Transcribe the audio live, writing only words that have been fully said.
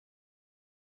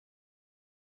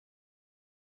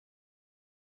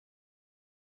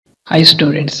Hi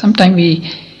students, sometimes we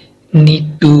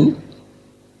need to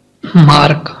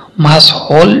mark mass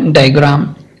hole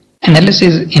diagram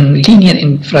analysis in linear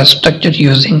infrastructure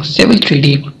using Civil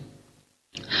 3D.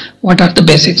 What are the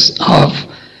basics of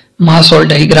mass hole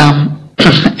diagram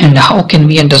and how can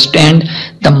we understand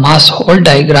the mass hole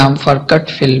diagram for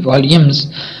cut fill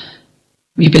volumes?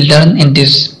 We will learn in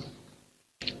this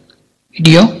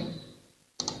video.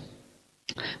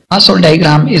 Mass hole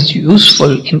diagram is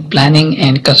useful in planning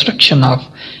and construction of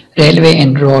railway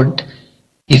and road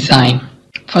design.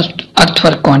 First,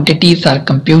 earthwork quantities are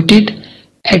computed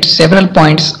at several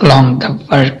points along the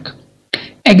work.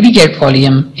 Aggregate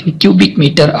volume in cubic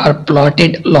meter are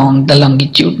plotted along the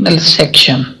longitudinal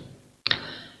section.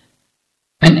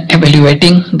 When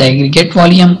evaluating the aggregate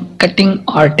volume, cutting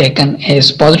are taken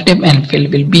as positive and fill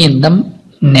will be in the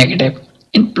negative.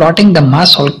 In plotting the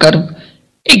mass hole curve,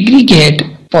 aggregate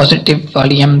positive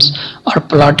volumes are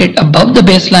plotted above the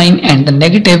baseline and the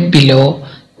negative below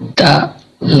the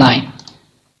line.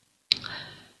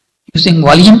 Using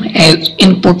volume as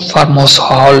input for mass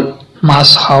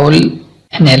hole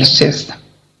analysis.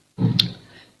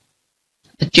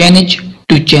 The change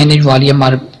to change volume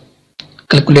are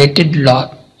calculated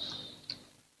log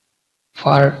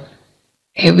for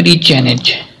every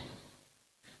change.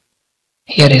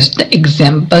 Here is the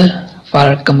example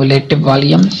for cumulative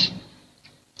volumes.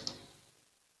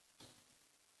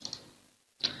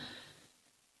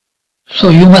 So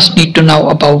you must need to know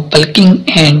about bulking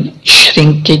and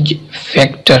shrinkage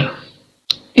factor.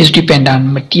 It depends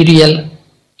on material,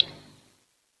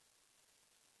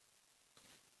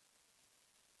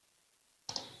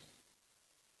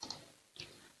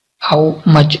 how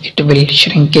much it will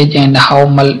shrinkage and how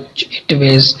much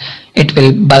it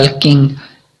will bulking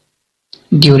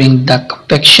during the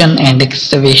compaction and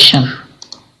excavation.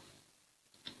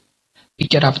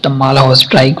 Picture of the Malhouse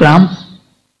diagram.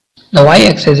 The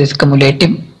y-axis is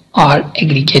cumulative or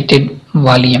aggregated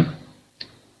volume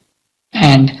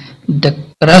and the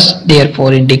crust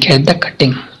therefore indicates the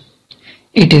cutting.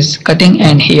 It is cutting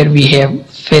and here we have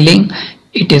filling.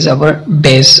 It is our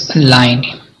baseline.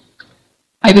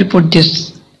 I will put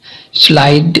this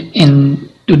slide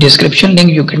in to description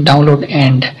link. You can download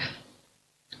and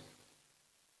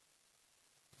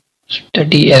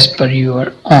study as per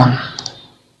your own.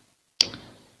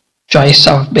 Choice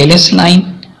of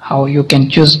baseline. How you can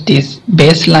choose this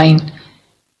baseline.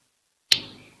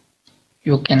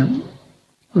 You can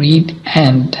read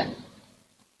and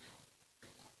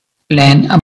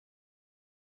plan